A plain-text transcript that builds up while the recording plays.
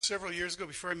Several years ago,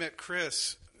 before I met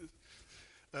Chris,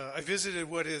 I visited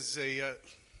what is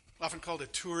often called a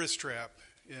tourist trap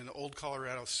in Old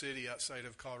Colorado City outside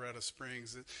of Colorado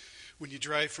Springs. When you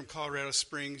drive from Colorado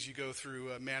Springs, you go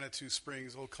through Manitou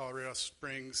Springs, Old Colorado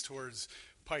Springs, towards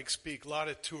Pikes Peak. A lot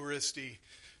of touristy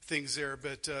things there,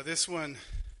 but this one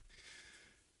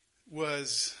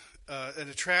was an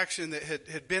attraction that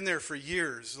had been there for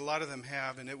years. A lot of them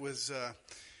have, and it was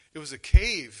a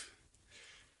cave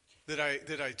that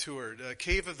I toured,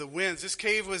 Cave of the Winds. This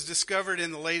cave was discovered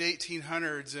in the late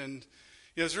 1800s, and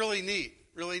it was really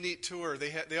neat tour.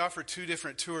 They offer two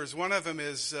different tours. One of them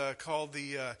is called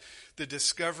the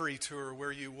Discovery Tour,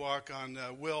 where you walk on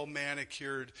well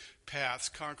manicured paths,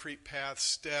 concrete paths,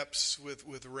 steps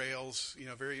with rails.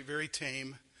 Very very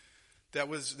tame.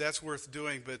 That's worth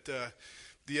doing. But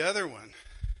the other one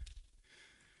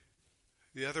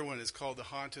is called the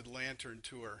Haunted Lantern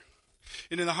Tour.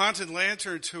 And in the Haunted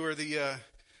Lantern Tour,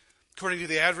 according to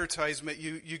the advertisement,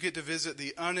 you get to visit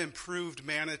the unimproved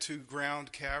Manitou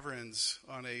Ground Caverns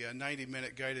on a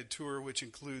 90-minute guided tour, which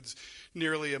includes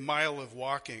nearly a mile of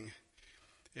walking.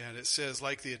 And it says,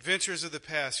 like the adventures of the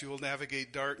past, you will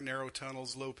navigate dark, narrow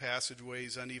tunnels, low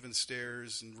passageways, uneven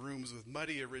stairs, and rooms with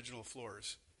muddy original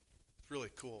floors. It's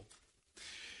really cool.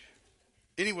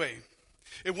 Anyway,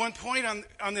 at one point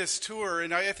on this tour,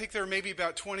 and I think there were maybe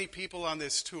about 20 people on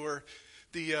this tour,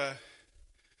 the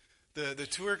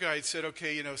tour guide said,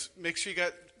 okay, make sure you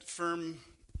got firm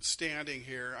standing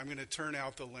here. I'm going to turn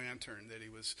out the lantern that he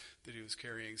was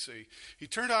carrying. So he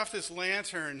turned off this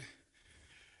lantern,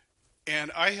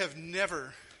 and I have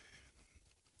never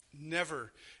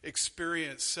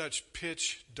experienced such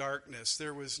pitch darkness.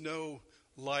 There was no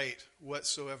light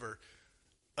whatsoever.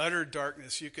 Utter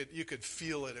darkness. You could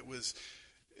feel it. It was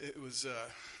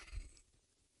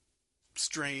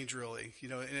strange, really.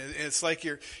 And it's like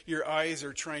your eyes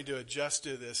are trying to adjust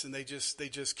to this, and they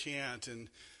just can't. And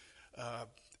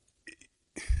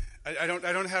I don't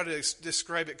know how to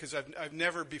describe it, because I've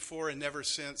never before and never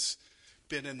since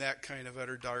been in that kind of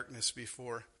utter darkness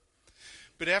before.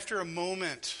 But after a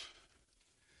moment,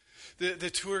 the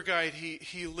tour guide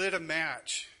he lit a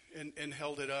match and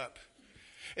held it up.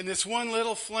 And this one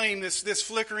little flame, this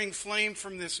flickering flame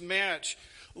from this match,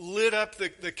 lit up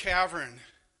the cavern.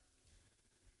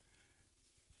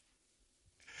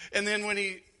 And then when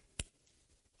he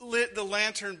lit the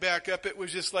lantern back up, it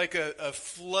was just like a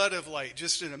flood of light,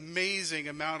 just an amazing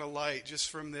amount of light just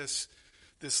from this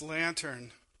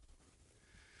lantern.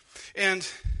 And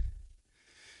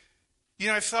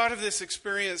I've thought of this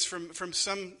experience from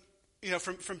some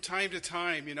from time to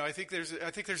time. I think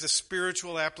there's a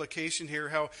spiritual application here,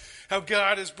 how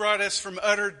God has brought us from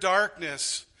utter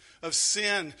darkness of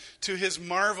sin to his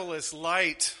marvelous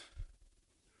light.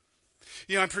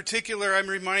 In particular, I'm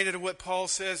reminded of what Paul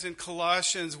says in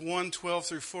Colossians 1:12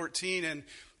 through 14, and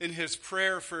in his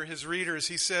prayer for his readers,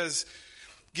 he says,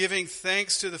 giving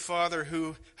thanks to the Father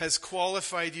who has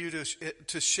qualified you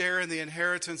to share in the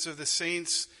inheritance of the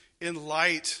saints in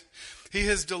light. He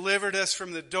has delivered us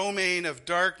from the domain of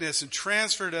darkness and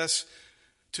transferred us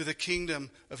to the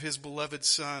kingdom of his beloved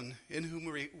Son, in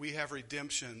whom we have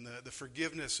redemption, the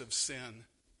forgiveness of sin.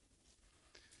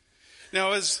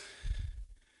 Now,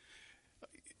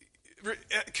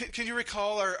 can you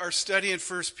recall our study in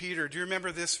 1 Peter? Do you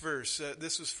remember this verse?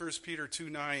 This was 1 Peter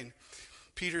 2:9.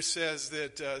 Peter says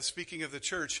that, speaking of the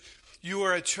church, you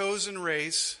are a chosen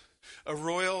race, a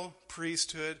royal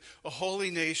priesthood, a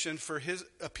holy nation,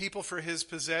 a people for his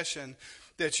possession,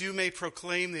 that you may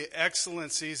proclaim the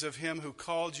excellencies of him who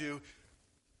called you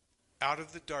out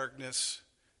of the darkness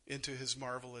into his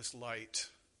marvelous light.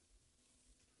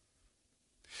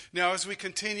 Now, as we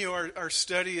continue our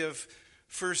study of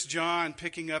 1 John,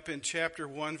 picking up in chapter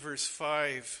 1, verse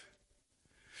 5,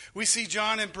 we see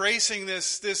John embracing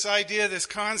this idea, this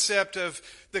concept of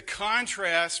the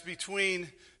contrast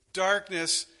between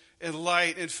darkness and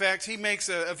light. In fact, he makes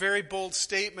a very bold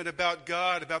statement about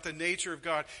God, about the nature of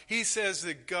God. He says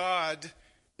that God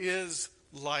is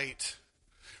light.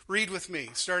 Read with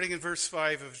me, starting in verse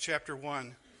 5 of chapter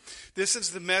 1. This is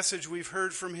the message we've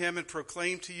heard from him and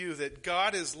proclaimed to you, that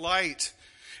God is light,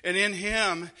 and in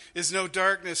him is no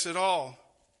darkness at all.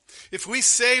 If we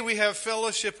say we have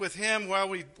fellowship with him while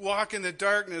we walk in the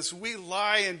darkness, we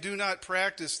lie and do not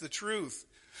practice the truth.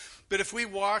 But if we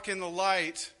walk in the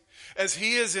light, as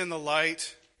he is in the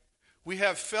light, we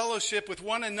have fellowship with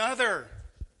one another.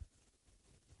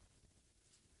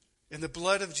 And the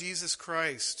blood of Jesus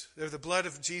Christ, or the blood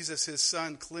of Jesus, his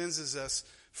Son, cleanses us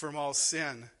from all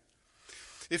sin.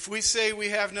 If we say we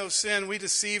have no sin, we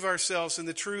deceive ourselves, and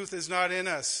the truth is not in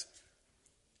us.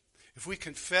 If we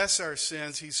confess our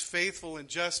sins, he's faithful and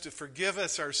just to forgive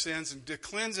us our sins and to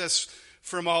cleanse us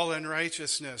from all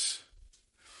unrighteousness.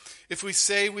 If we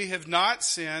say we have not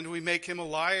sinned, we make him a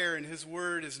liar and his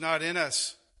word is not in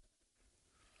us.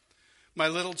 My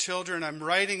little children, I'm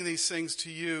writing these things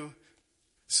to you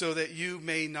so that you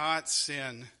may not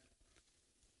sin.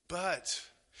 But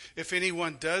if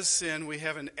anyone does sin, we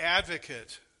have an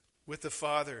advocate with the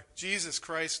Father, Jesus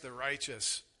Christ the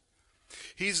righteous.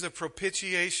 He's the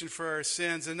propitiation for our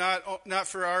sins, and not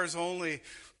for ours only,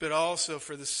 but also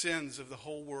for the sins of the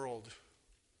whole world.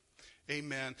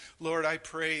 Amen. Lord, I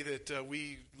pray that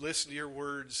we listen to your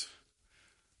words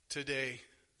today.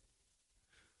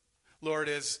 Lord,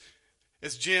 as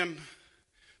Jim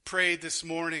prayed this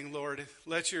morning, Lord,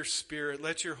 let your Spirit,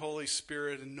 let your Holy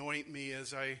Spirit anoint me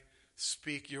as I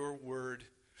speak your word.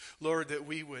 Lord, that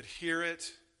we would hear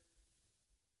it,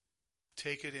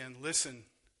 take it in, listen,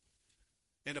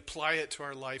 and apply it to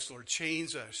our lives, Lord.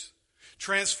 Change us.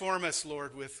 Transform us,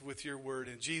 Lord, with your word.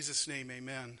 In Jesus' name,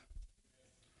 amen.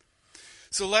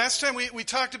 So last time we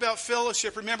talked about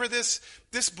fellowship. Remember this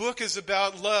book is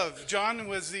about love. John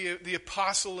was the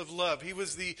apostle of love. He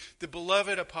was the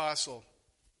beloved apostle.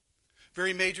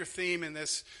 Very major theme in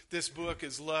this book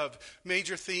is love.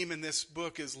 Major theme in this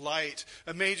book is light.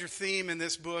 A major theme in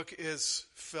this book is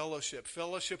fellowship.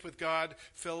 Fellowship with God,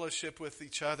 fellowship with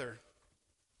each other.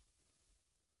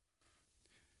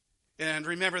 And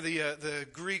remember the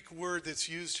Greek word that's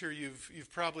used here, you've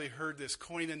probably heard this,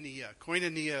 koinonia.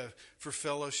 Koinonia for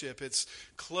fellowship. It's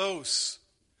close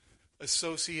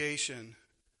association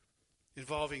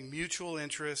involving mutual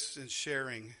interests and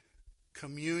sharing,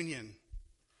 communion,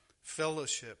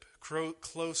 fellowship,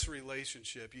 close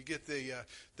relationship. You get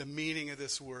the meaning of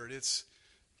this word.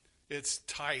 It's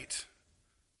tight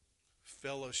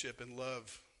fellowship and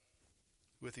love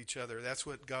with each other. That's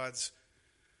what God's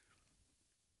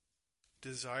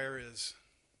desire is.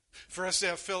 For us to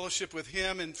have fellowship with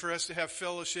him and for us to have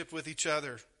fellowship with each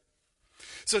other.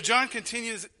 So John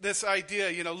continues this idea,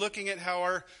 looking at how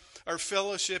our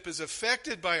fellowship is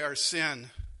affected by our sin.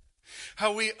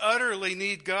 How we utterly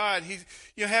need God. He,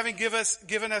 having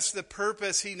given us the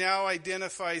purpose, he now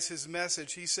identifies his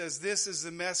message. He says, this is the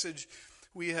message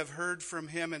we have heard from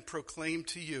him and proclaimed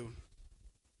to you.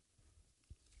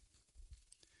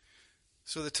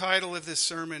 So the title of this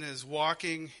sermon is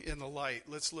Walking in the Light.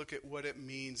 Let's look at what it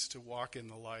means to walk in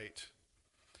the light.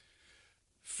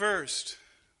 First,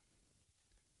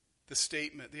 the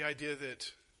statement, the idea that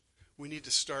we need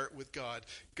to start with God.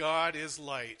 God is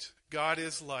light. God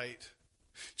is light.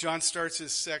 John starts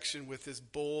his section with this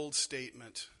bold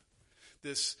statement,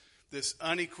 this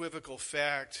unequivocal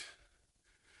fact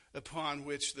upon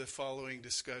which the following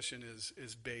discussion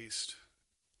is based.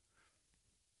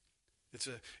 It's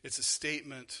a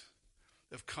statement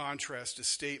of contrast, a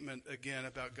statement, again,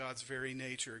 about God's very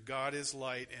nature. God is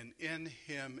light, and in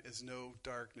him is no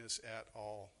darkness at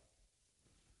all.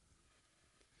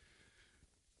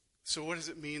 So what does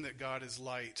it mean that God is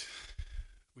light?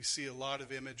 We see a lot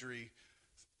of imagery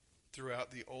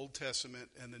throughout the Old Testament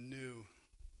and the New.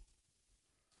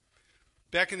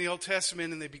 Back in the Old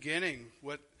Testament, in the beginning,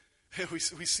 we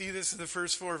see this in the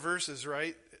first 4 verses,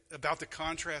 right? About the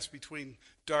contrast between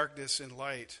darkness and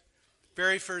light.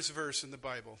 Very first verse in the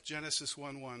Bible, Genesis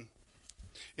 1:1.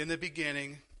 In the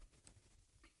beginning,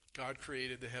 God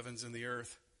created the heavens and the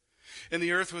earth. And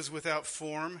the earth was without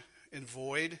form and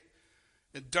void,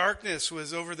 and darkness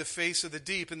was over the face of the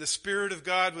deep, and the Spirit of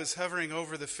God was hovering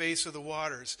over the face of the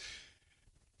waters.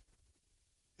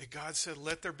 And God said,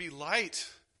 let there be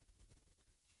light.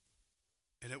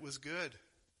 And it was good.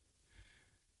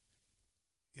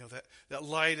 That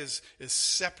light is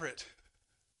separate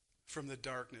from the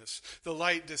darkness. The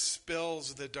light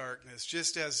dispels the darkness,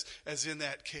 just as in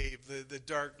that cave, the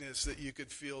darkness that you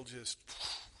could feel just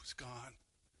was gone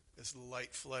as the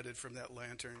light flooded from that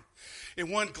lantern.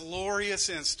 In one glorious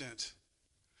instant,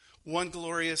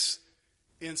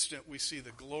 we see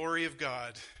the glory of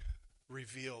God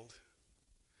revealed.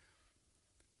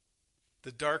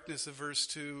 The darkness of verse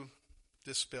 2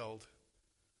 dispelled.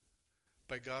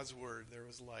 By God's word, there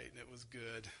was light, and it was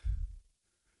good.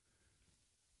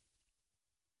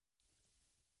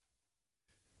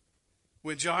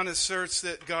 When John asserts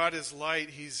that God is light,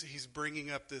 he's bringing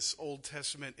up this Old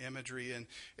Testament imagery. And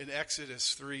in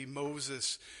Exodus 3,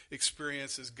 Moses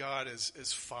experiences God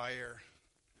as fire,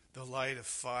 the light of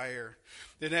fire.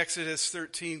 In Exodus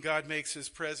 13, God makes his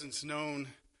presence known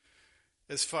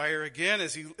as fire again,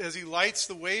 as he lights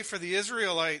the way for the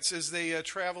Israelites as they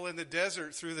travel in the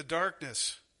desert through the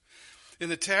darkness. In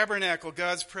the tabernacle,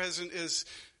 God's presence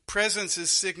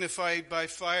is signified by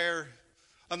fire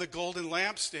on the golden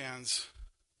lampstands.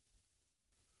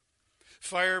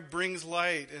 Fire brings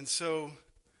light, and so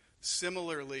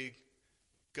similarly,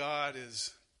 God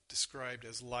is described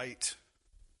as light.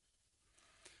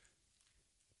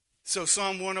 So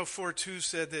Psalm 104:2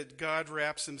 said that God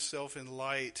wraps himself in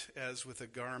light as with a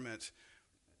garment.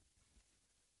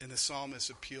 And the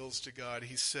psalmist appeals to God.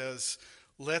 He says,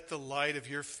 "Let the light of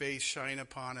your face shine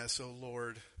upon us, O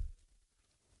Lord."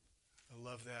 I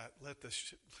love that. Let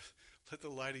the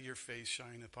light of your face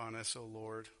shine upon us, O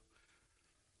Lord.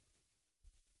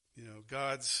 You know,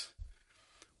 God's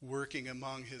working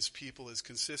among his people is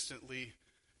consistently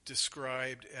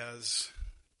described as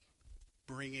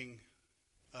bringing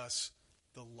us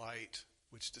the light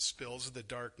which dispels the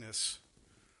darkness.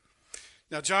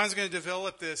 Now, John's going to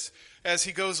develop this as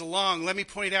he goes along. Let me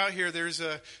point out here there's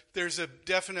a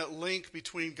definite link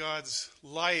between God's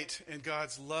light and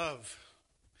God's love.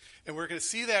 And we're going to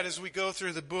see that as we go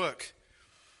through the book.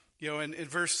 You know, in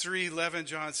verse 3:11,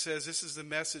 John says, "This is the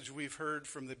message we've heard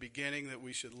from the beginning, that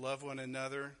we should love one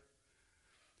another."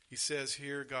 He says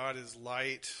here, God is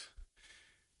light.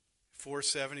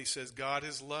 4:7, he says, God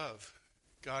is love.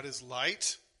 God is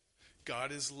light.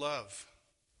 God is love.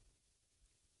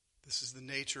 This is the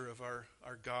nature of our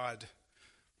God.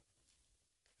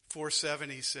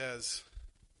 4:7, he says,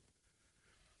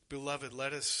 "Beloved,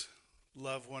 let us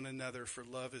love one another, for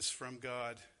love is from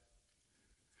God.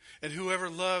 And whoever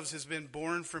loves has been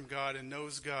born from God and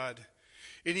knows God.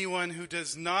 Anyone who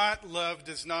does not love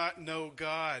does not know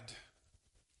God."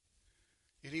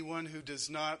 Anyone who does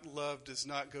not love does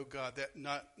not know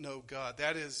God.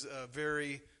 That is a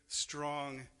very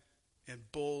strong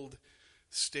and bold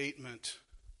statement.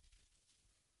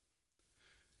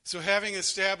 So having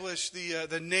established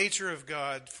the nature of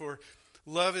God, for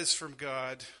love is from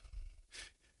God,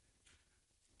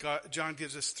 John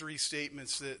gives us three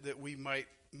statements that we might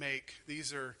make.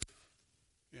 These are,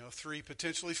 three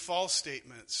potentially false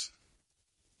statements.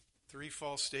 Three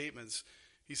false statements.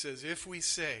 He says, if we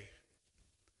say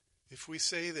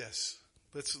this,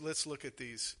 let's look at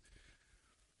these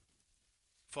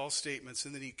false statements,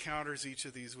 and then he counters each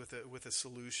of these with a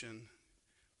solution.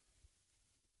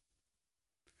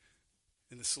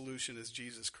 And the solution is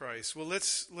Jesus Christ. Well,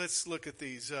 let's look at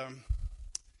these.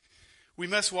 We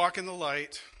must walk in the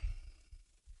light.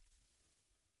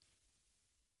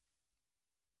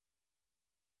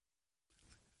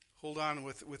 Hold on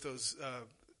with those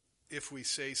if we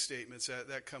say statements.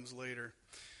 That comes later.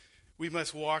 We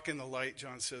must walk in the light,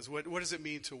 John says. What does it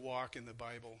mean to walk in the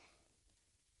Bible?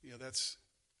 That's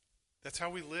how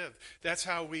we live. That's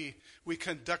how we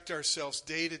conduct ourselves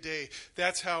day to day.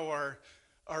 That's how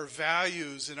our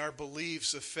values and our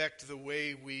beliefs affect the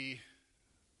way we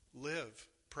live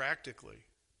practically.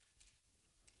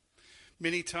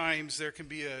 Many times there can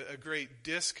be a great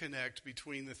disconnect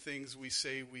between the things we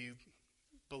say we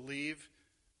believe,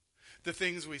 the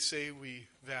things we say we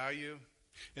value,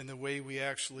 and the way we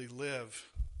actually live.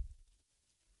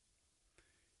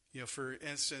 For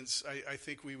instance, I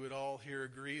think we would all here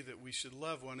agree that we should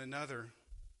love one another.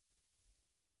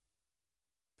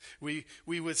 We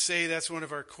would say that's one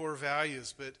of our core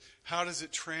values, but how does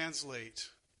it translate?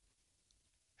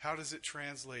 How does it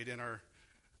translate in our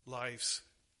lives?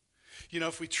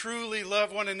 If we truly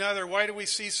love one another, why do we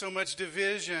see so much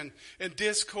division and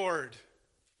discord?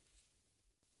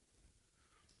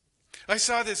 I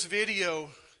saw this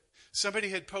video. Somebody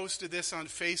had posted this on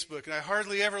Facebook, and I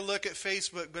hardly ever look at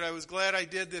Facebook, but I was glad I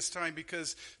did this time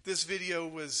because this video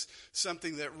was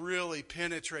something that really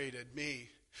penetrated me.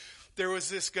 There was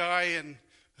this guy in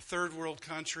a third world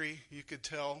country, you could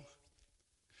tell,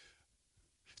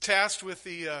 tasked with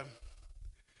the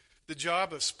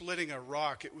job of splitting a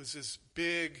rock. It was this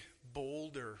big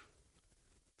boulder,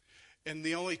 and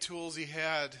the only tools he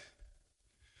had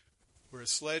were a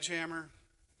sledgehammer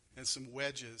and some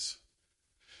wedges.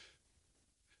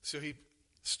 So he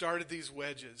started these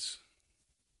wedges,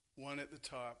 one at the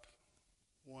top,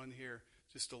 one here,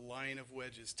 just a line of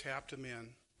wedges, tapped them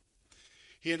in.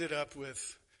 He ended up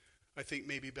with, I think,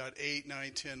 maybe about 8,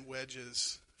 9, 10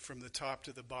 wedges from the top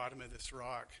to the bottom of this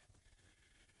rock.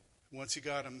 Once he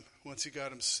got them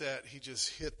set, he just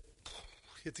hit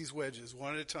these wedges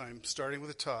one at a time, starting with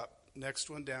the top,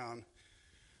 next one down,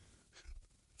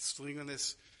 swinging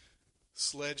this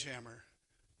sledgehammer.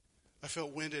 I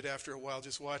felt winded after a while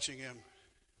just watching him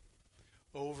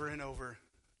over and over.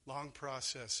 Long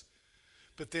process.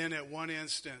 But then at one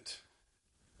instant,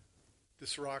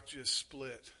 this rock just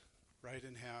split right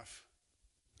in half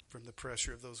from the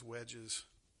pressure of those wedges.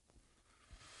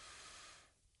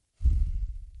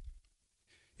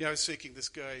 I was thinking this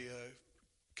guy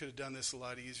could have done this a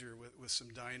lot easier with some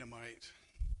dynamite.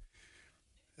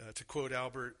 To quote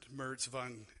Albert Mertz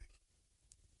von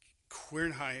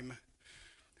Quernheim,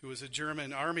 who was a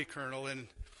German army colonel and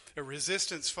a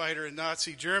resistance fighter in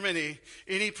Nazi Germany.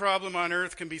 Any problem on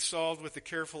earth can be solved with the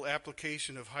careful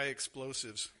application of high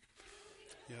explosives.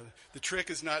 You know, the trick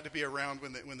is not to be around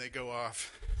when they go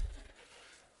off.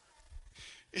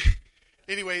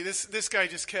 Anyway, this guy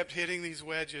just kept hitting these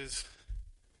wedges.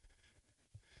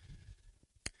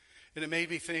 And it made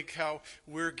me think how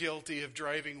we're guilty of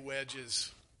driving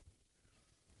wedges.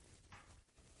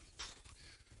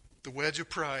 The wedge of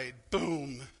pride,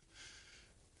 boom.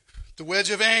 The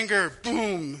wedge of anger,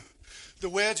 boom. The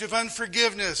wedge of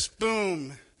unforgiveness,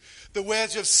 boom. The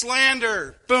wedge of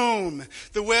slander, boom.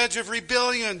 The wedge of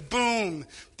rebellion, boom.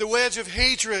 The wedge of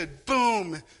hatred,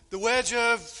 boom. The wedge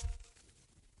of...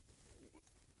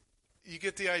 You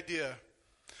get the idea.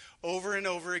 Over and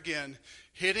over again,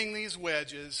 hitting these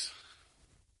wedges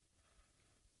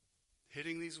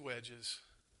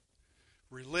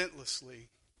relentlessly,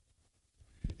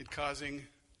 and causing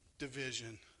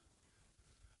division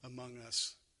among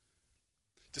us.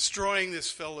 Destroying this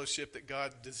fellowship that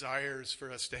God desires for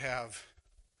us to have.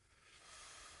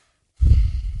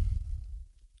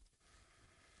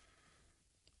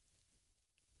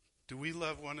 Do we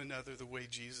love one another the way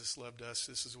Jesus loved us?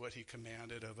 This is what he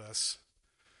commanded of us.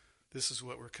 This is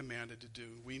what we're commanded to do.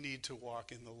 We need to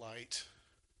walk in the light.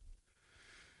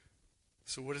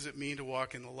 So what does it mean to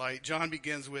walk in the light? John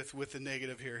begins with the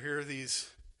negative here. Here are these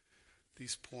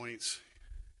points.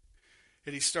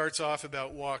 And he starts off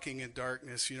about walking in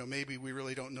darkness. You know, maybe we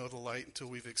really don't know the light until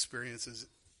we've experienced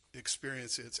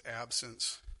its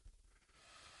absence.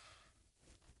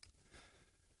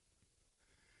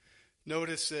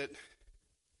 Notice that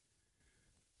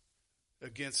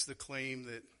against the claim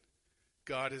that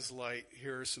God is light,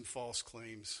 here are some false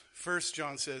claims. First,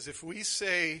 John says, if we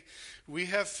say we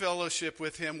have fellowship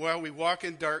with him while we walk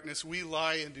in darkness, we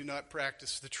lie and do not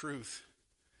practice the truth.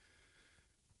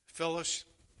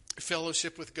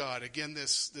 Fellowship with God. Again,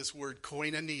 this word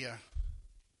koinonia.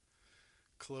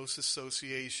 Close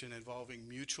association involving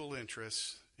mutual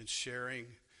interests and sharing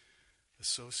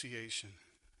association.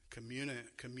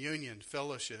 Communion,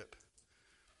 fellowship.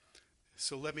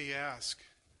 So let me ask,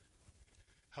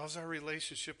 how's our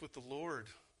relationship with the Lord?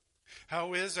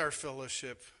 How is our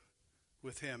fellowship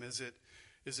with him? Is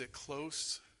it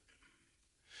close?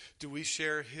 Do we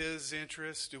share his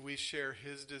interests? Do we share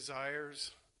his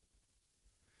desires?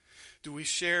 Do we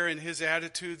share in his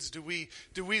attitudes? Do we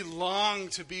long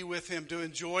to be with him, to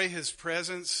enjoy his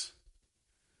presence?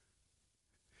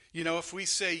 You know, if we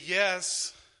say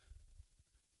yes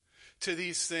to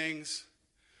these things,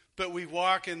 but we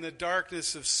walk in the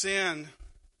darkness of sin,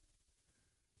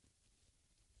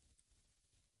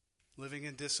 living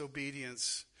in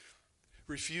disobedience,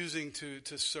 refusing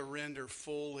to surrender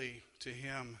fully to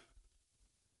him,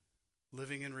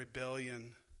 living in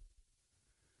rebellion,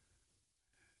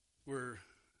 we're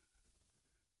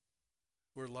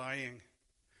lying.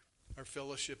 Our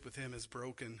fellowship with him is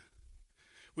broken.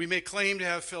 We may claim to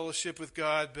have fellowship with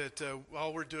God, but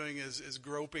all we're doing is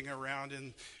groping around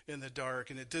in the dark.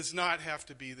 And it does not have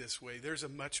to be this way. There's a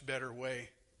much better way.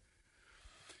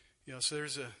 You know, so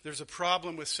there's a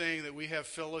problem with saying that we have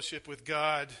fellowship with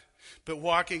God, but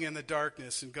walking in the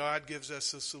darkness. And God gives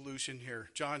us a solution here.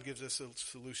 John gives us a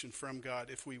solution from God.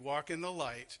 If we walk in the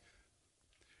light,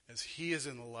 as he is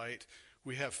in the light,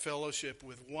 we have fellowship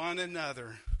with one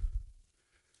another.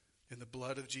 And the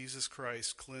blood of Jesus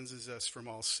Christ cleanses us from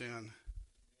all sin.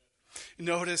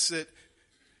 Notice that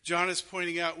John is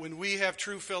pointing out when we have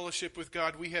true fellowship with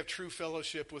God, we have true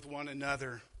fellowship with one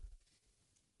another.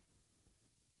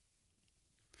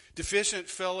 Deficient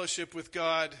fellowship with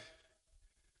God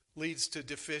leads to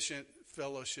deficient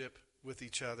fellowship with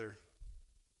each other.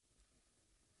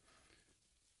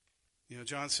 You know,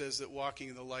 John says that walking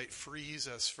in the light frees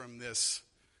us from this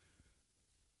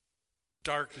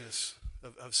darkness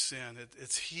of sin.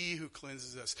 It's he who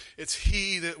cleanses us. It's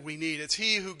he that we need. It's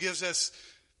he who gives us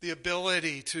the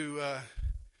ability to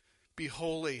be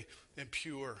holy and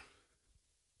pure.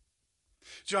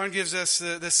 John gives us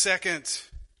the second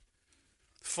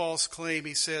false claim.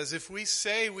 He says, if we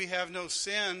say we have no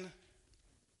sin,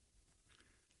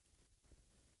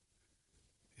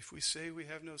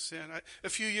 a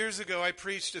few years ago I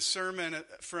preached a sermon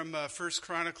from 1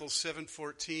 Chronicles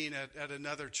 7:14 at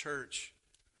another church.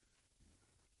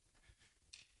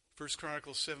 1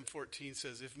 Chronicles 7:14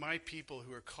 says, if my people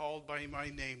who are called by my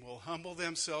name will humble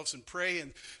themselves and pray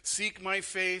and seek my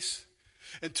face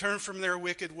and turn from their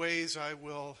wicked ways, I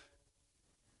will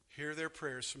hear their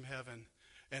prayers from heaven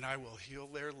and I will heal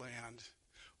their land.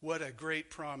 What a great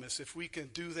promise. If we can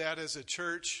do that as a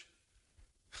church,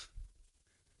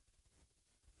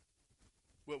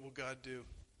 what will God do?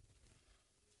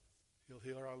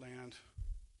 He'll heal our land.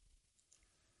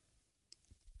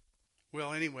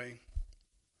 Well, anyway,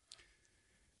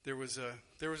 there was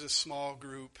a small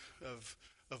group of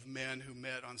men who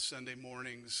met on Sunday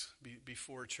mornings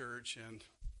before church, and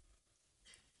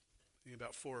I think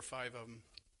about 4 or 5 of them.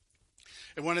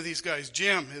 And one of these guys,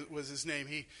 Jim was his name,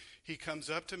 he comes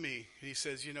up to me. He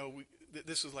says,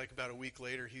 this was like about a week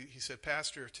later. He said,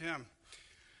 Pastor Tim,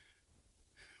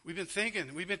 we've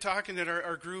been talking at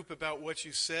our group about what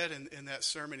you said in that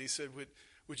sermon. He said,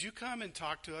 would you come and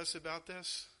talk to us about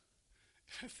this?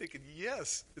 I'm thinking,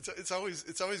 yes. It's always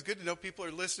good to know people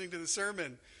are listening to the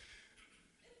sermon.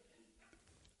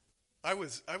 I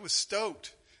was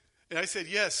stoked. And I said,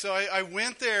 yes. So I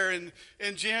went there, and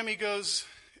Jim, he goes,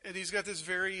 and he's got this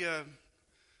very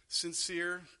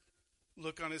sincere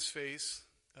look on his face.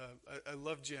 I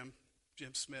love Jim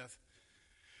Smith.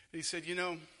 And he said,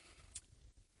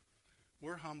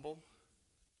 we're humble.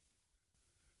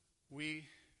 We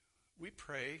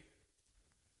pray.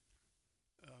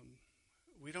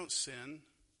 We don't sin.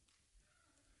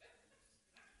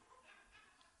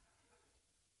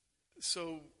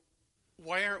 So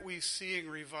why aren't we seeing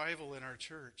revival in our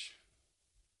church?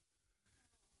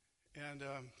 And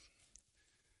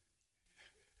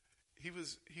he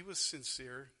was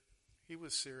sincere. He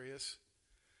was serious.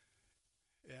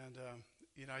 And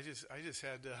I just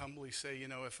had to humbly say,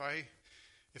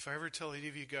 if I ever tell any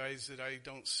of you guys that I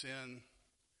don't sin,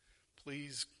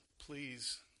 please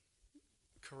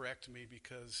correct me,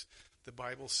 because the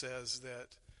Bible says that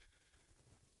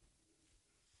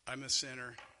I'm a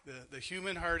sinner. The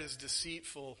human heart is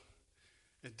deceitful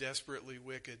and desperately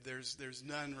wicked. There's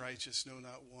none righteous, no,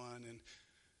 not one, and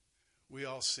we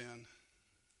all sin.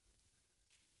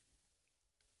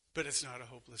 But it's not a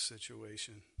hopeless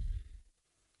situation.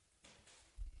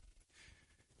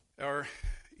 Our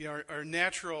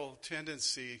natural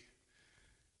tendency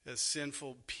as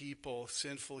sinful people,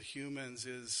 sinful humans,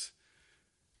 is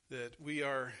that we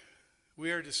are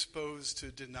disposed to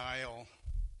denial.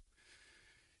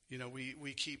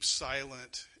 We keep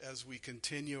silent as we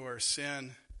continue our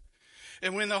sin.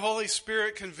 And when the Holy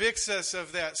Spirit convicts us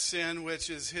of that sin, which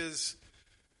is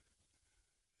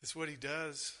it's what he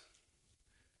does,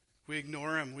 we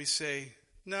ignore him. We say,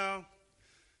 no,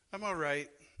 I'm all right.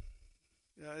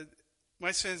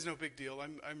 My sin's no big deal.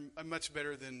 I'm much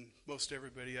better than most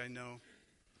everybody I know.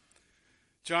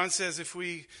 John says if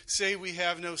we say we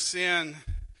have no sin,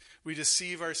 we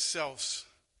deceive ourselves.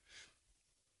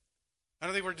 I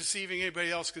don't think we're deceiving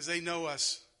anybody else because they know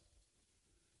us.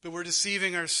 But we're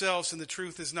deceiving ourselves, and the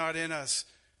truth is not in us.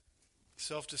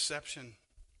 Self-deception.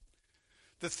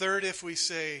 The third, if we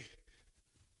say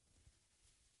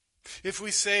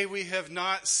we have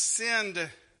not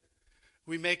sinned,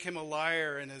 we make him a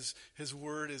liar, and his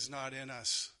word is not in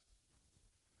us.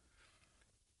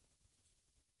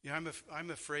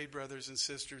 I'm afraid, brothers and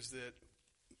sisters, that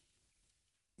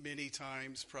many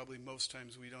times, probably most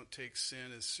times, we don't take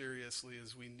sin as seriously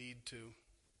as we need to.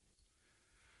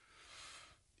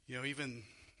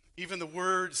 Even the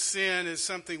word sin is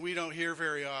something we don't hear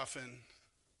very often.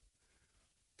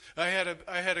 I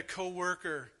had a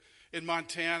coworker in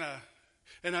Montana,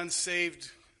 an unsaved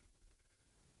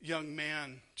young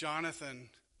man, Jonathan,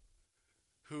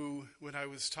 who, when I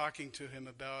was talking to him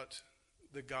about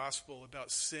the gospel, about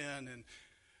sin, and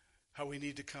how we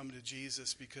need to come to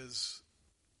Jesus because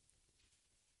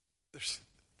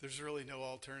there's really no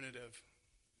alternative.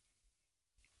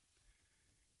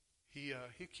 He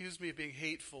accused me of being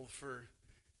hateful for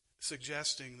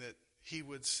suggesting that he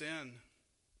would sin,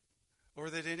 or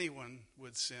that anyone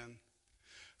would sin.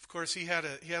 Of course, he had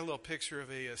a little picture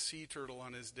of a sea turtle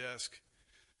on his desk.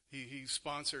 He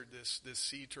sponsored this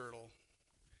sea turtle,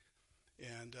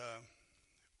 and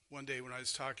one day when I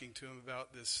was talking to him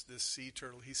about this sea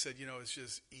turtle, he said, it's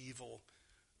just evil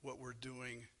what we're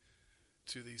doing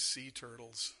to these sea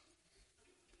turtles.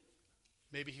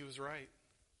 Maybe he was right.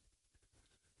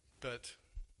 But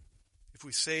if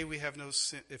we say we have no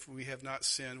sin, if we have not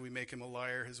sinned, we make him a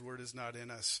liar. His word is not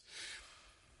in us.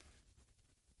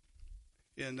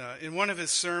 In one of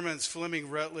his sermons, Fleming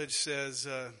Rutledge says,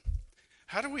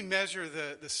 how do we measure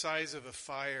the size of a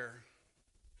fire?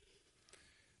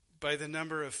 By the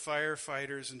number of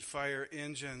firefighters and fire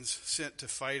engines sent to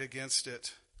fight against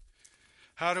it.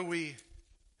 How do we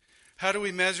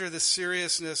measure the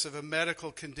seriousness of a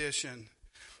medical condition?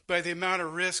 By the amount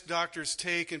of risk doctors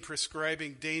take in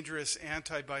prescribing dangerous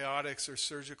antibiotics or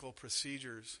surgical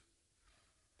procedures.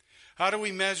 How do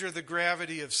we measure the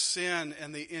gravity of sin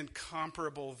and the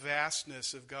incomparable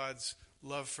vastness of God's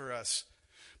love for us?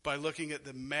 By looking at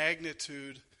the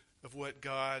magnitude of what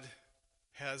God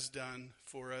has done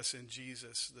for us in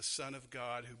Jesus, the Son of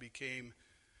God, who became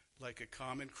like a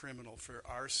common criminal for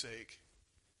our sake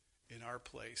in our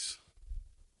place.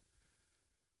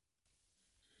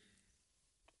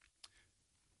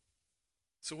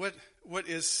 So what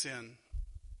is sin?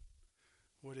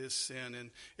 What is sin?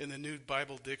 And in the New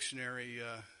Bible Dictionary,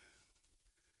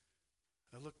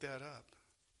 I looked that up.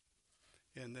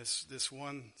 And this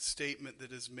one statement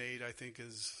that is made, I think,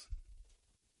 is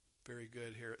very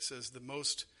good here. It says, the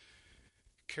most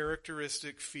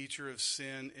characteristic feature of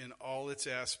sin in all its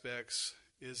aspects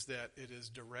is that it is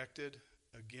directed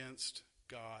against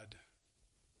God.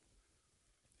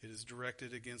 It is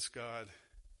directed against God.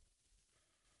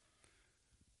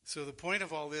 So the point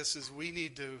of all this is we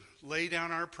need to lay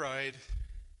down our pride,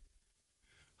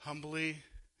 humbly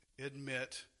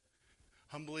admit,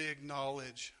 humbly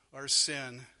acknowledge our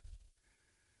sin,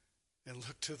 and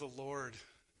look to the Lord.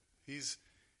 He's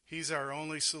our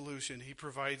only solution. He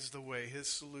provides the way. His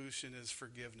solution is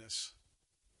forgiveness.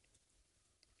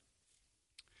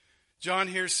 John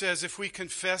here says if we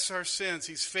confess our sins,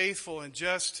 he's faithful and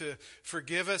just to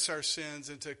forgive us our sins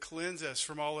and to cleanse us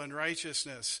from all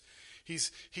unrighteousness.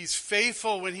 He's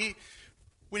faithful. When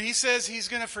he says he's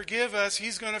going to forgive us,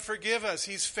 he's going to forgive us.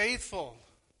 He's faithful.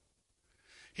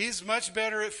 He's much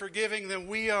better at forgiving than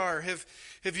we are. Have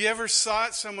you ever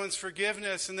sought someone's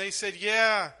forgiveness and they said,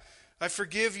 yeah, I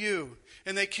forgive you,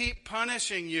 and they keep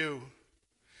punishing you?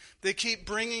 They keep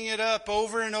bringing it up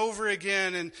over and over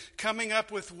again and coming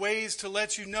up with ways to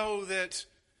let you know that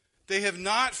they have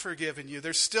not forgiven you.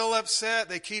 They're still upset.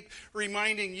 They keep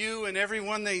reminding you and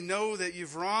everyone they know that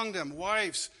you've wronged them.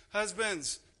 Wives,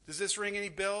 husbands, does this ring any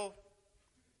bell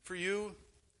for you?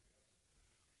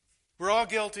 We're all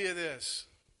guilty of this.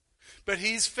 But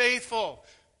he's faithful.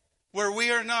 Where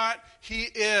we are not, he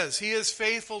is. He is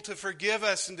faithful to forgive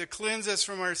us and to cleanse us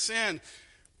from our sin.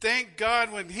 Thank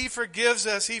God when he forgives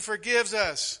us, he forgives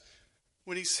us.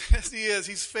 When he says he is,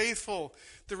 he's faithful.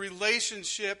 The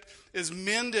relationship is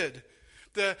mended.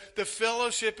 The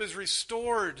fellowship is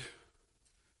restored.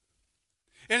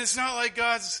 And it's not like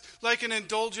God's like an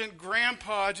indulgent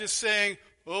grandpa just saying,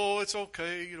 oh, it's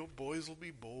okay, boys will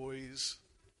be boys.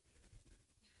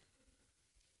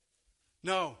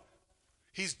 No,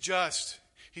 he's just.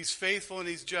 He's faithful and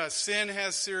he's just. Sin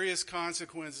has serious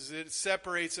consequences. It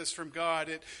separates us from God.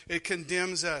 It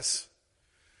condemns us.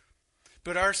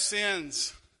 But our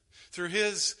sins, through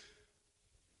his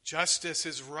justice,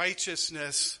 his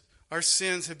righteousness, our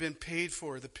sins have been paid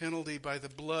for, the penalty by the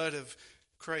blood of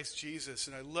Christ Jesus.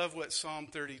 And I love what Psalm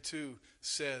 32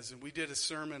 says. And we did a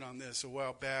sermon on this a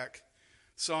while back.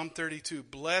 Psalm 32,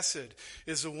 blessed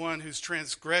is the one whose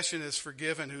transgression is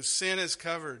forgiven, whose sin is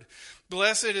covered.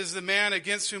 Blessed is the man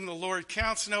against whom the Lord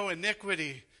counts no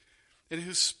iniquity, in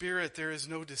whose spirit there is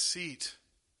no deceit.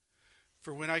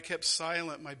 For when I kept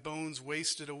silent, my bones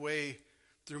wasted away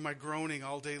through my groaning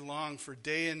all day long. For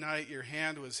day and night your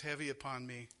hand was heavy upon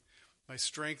me. My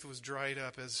strength was dried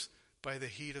up as by the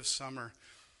heat of summer.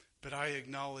 But I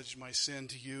acknowledged my sin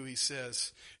to you, he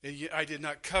says, and I did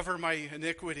not cover my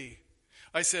iniquity.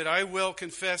 I said, I will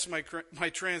confess my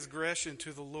transgression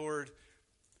to the Lord,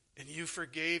 and you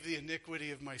forgave the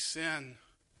iniquity of my sin.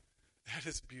 That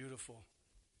is beautiful.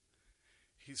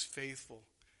 He's faithful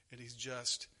and he's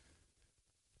just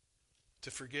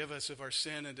to forgive us of our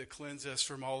sin and to cleanse us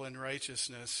from all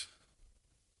unrighteousness.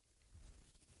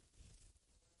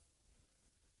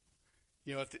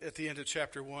 At the end of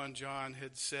chapter 1, John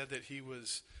had said that he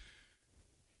was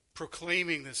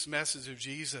proclaiming this message of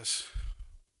Jesus.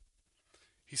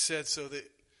 He said so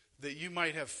that you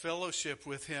might have fellowship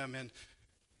with him. And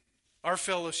our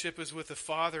fellowship is with the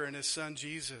Father and his Son,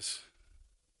 Jesus.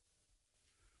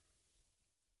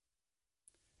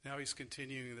 Now he's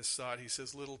continuing this thought. He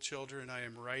says, little children, I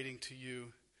am writing to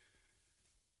you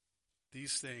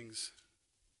these things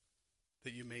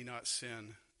that you may not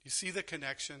sin. You see the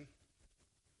connection?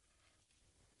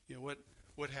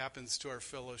 What happens to our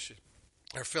fellowship?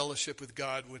 Our fellowship with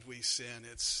God when we sin.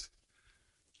 It's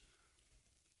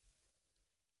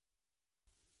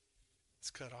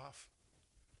cut off.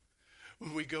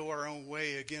 When we go our own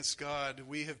way against God,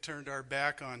 we have turned our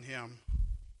back on him.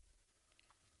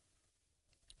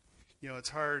 It's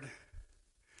hard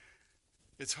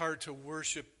to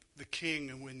worship the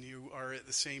King when you are at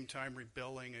the same time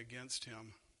rebelling against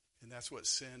him. And that's what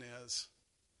sin is.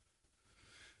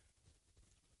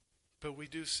 But we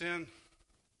do sin.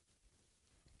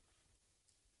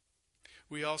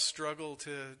 We all struggle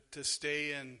to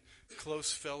stay in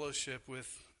close fellowship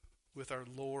with our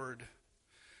Lord.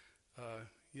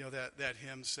 That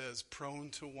hymn says, prone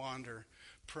to wander,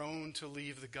 prone to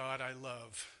leave the God I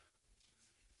love.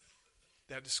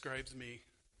 That describes me.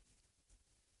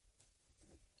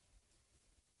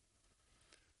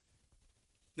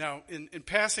 Now, in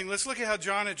passing, let's look at how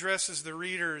John addresses the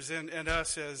readers and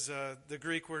us as the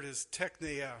Greek word is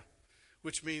tekneia,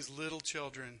 which means little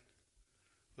children.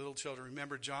 Little children.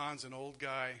 Remember, John's an old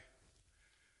guy,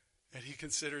 and he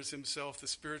considers himself the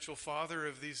spiritual father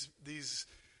of these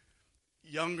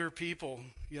younger people.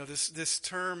 You know, this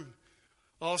term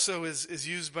also is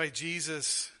used by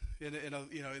Jesus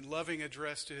in loving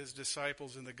address to his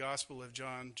disciples in the Gospel of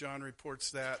John. John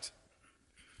reports that.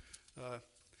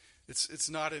 It's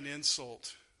not an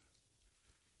insult.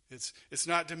 It's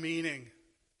not demeaning.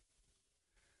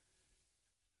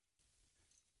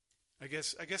 I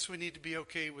guess we need to be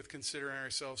okay with considering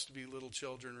ourselves to be little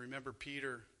children. Remember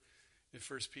Peter in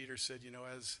 1 Peter said,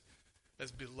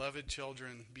 as beloved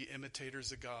children, be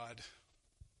imitators of God.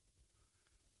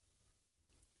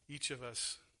 Each of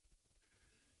us,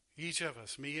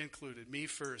 me included, me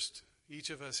first, each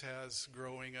of us has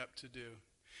growing up to do.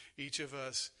 Each of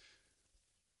us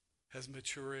has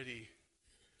maturity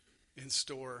in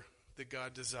store that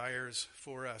God desires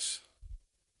for us.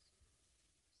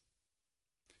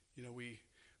 You know,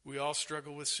 we all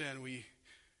struggle with sin. We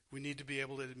need to be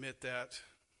able to admit that.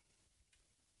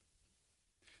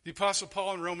 The Apostle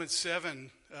Paul in Romans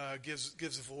 7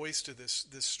 gives voice to this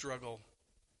struggle.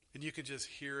 And you can just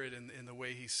hear it in the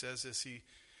way he says this. He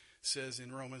says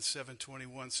in Romans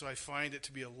 7:21, so I find it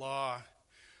to be a law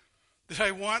that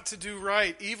I want to do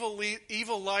right.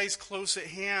 Evil lies close at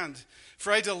hand.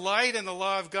 For I delight in the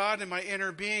law of God in my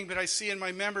inner being, but I see in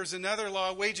my members another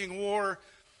law waging war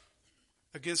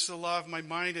against the law of my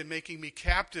mind and making me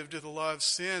captive to the law of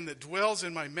sin that dwells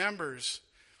in my members.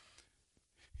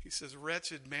 He says,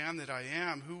 wretched man that I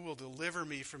am, who will deliver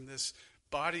me from this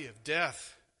body of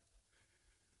death?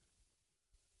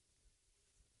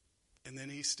 And then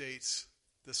he states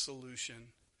the solution.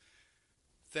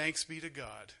 Thanks be to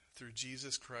God through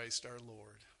Jesus Christ our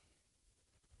Lord.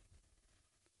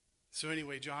 So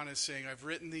anyway, John is saying, I've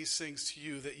written these things to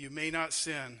you that you may not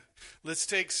sin. Let's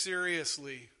take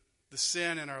seriously the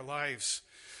sin in our lives.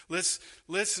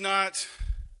 Let's not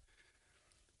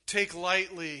take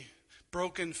lightly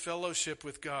broken fellowship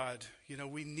with God. You know,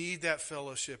 we need that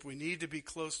fellowship. We need to be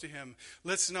close to him.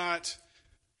 Let's not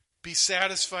be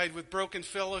satisfied with broken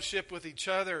fellowship with each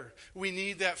other. We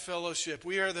need that fellowship.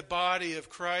 We are the body of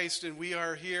Christ, and we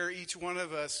are here, each one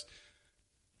of us,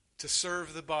 to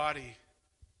serve the body.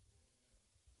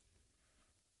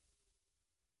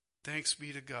 Thanks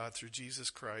be to God through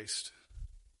Jesus Christ,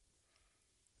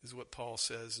 is what Paul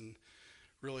says. And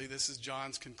really, this is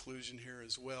John's conclusion here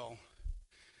as well.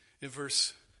 In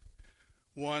verse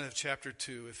 1 of chapter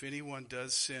 2, if anyone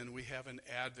does sin, we have an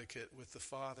advocate with the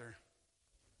Father.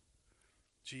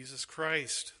 Jesus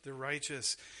Christ, the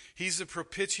righteous. He's the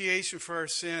propitiation for our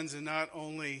sins, and not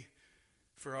only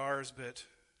for ours, but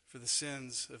for the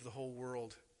sins of the whole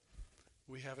world.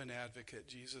 We have an advocate,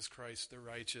 Jesus Christ, the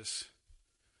righteous.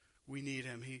 We need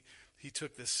him. He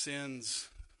took the sins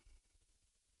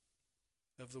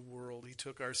of the world. He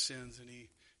took our sins and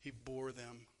he bore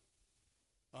them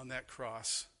on that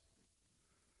cross.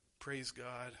 Praise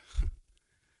God.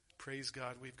 Praise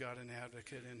God, we've got an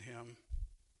advocate in him.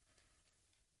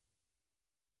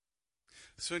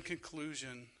 So in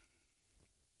conclusion,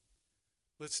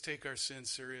 let's take our sin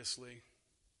seriously.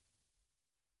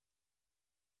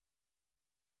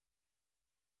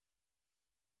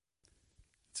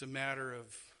 It's a matter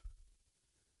of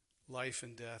life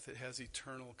and death. It has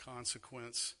eternal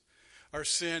consequence. Our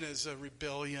sin is a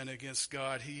rebellion against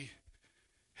God. He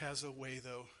has a way,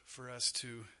 though, for us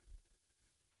to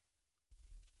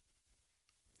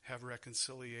have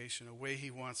reconciliation, a way he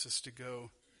wants us to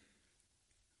go.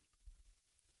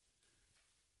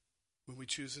 When we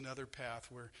choose another path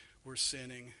where we're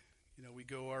sinning, we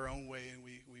go our own way and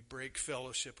we break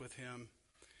fellowship with him.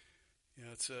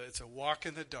 It's a walk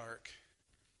in the dark.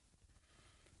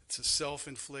 It's a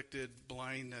self-inflicted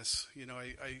blindness.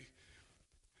 I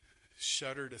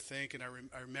shudder to think, and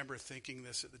I remember thinking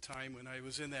this at the time when I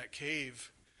was in that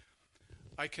cave.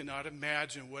 I cannot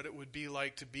imagine what it would be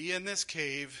like to be in this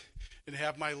cave and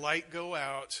have my light go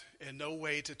out and no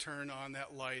way to turn on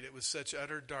that light. It was such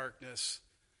utter darkness.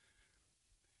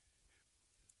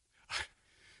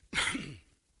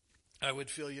 I would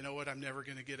feel, I'm never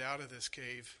going to get out of this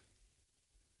cave.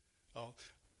 I'll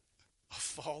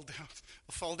fall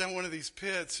down one of these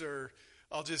pits, or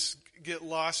I'll just get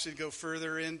lost and go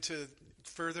further into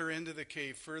the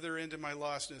cave, further into my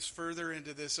lostness, further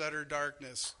into this utter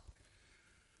darkness.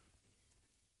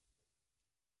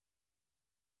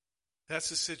 That's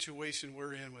the situation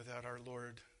we're in without our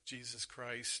Lord Jesus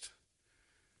Christ.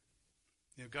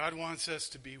 God wants us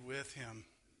to be with him.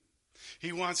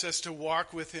 He wants us to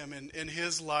walk with him in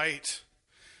his light.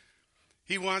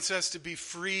 He wants us to be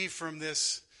free from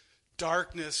this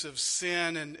darkness of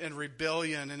sin and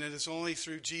rebellion. And it is only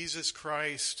through Jesus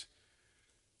Christ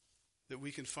that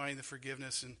we can find the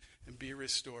forgiveness and be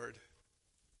restored.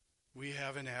 We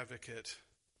have an advocate.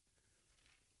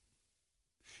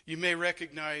 You may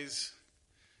recognize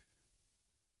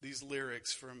these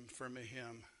lyrics from a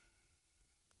hymn.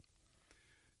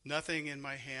 Nothing in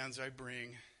my hands I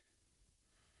bring.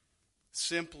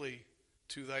 Simply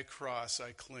to thy cross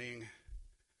I cling.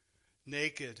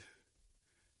 Naked,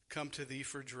 come to thee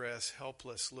for dress.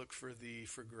 Helpless, look for thee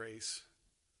for grace.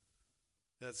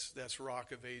 That's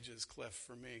Rock of Ages cleft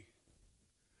for me.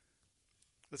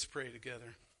 Let's pray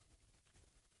together.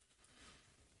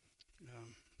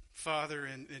 Father,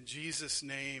 in Jesus'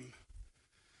 name,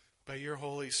 by your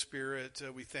Holy Spirit,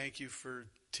 we thank you for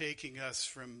taking us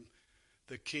from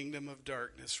the kingdom of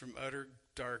darkness, from utter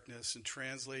darkness, and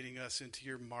translating us into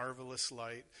your marvelous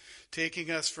light,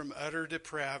 taking us from utter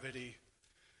depravity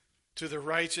to the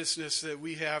righteousness that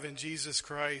we have in Jesus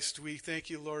Christ. We thank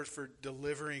you, Lord, for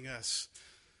delivering us.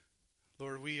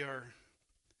 Lord,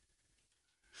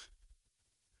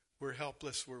 we're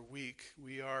helpless, we're weak,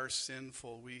 we are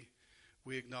sinful.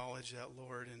 We acknowledge that,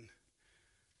 Lord, and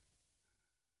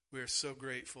we are so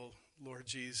grateful, Lord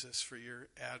Jesus, for your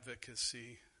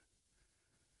advocacy.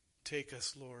 Take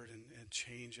us, Lord, and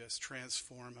change us,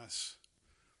 transform us.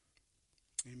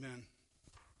 Amen.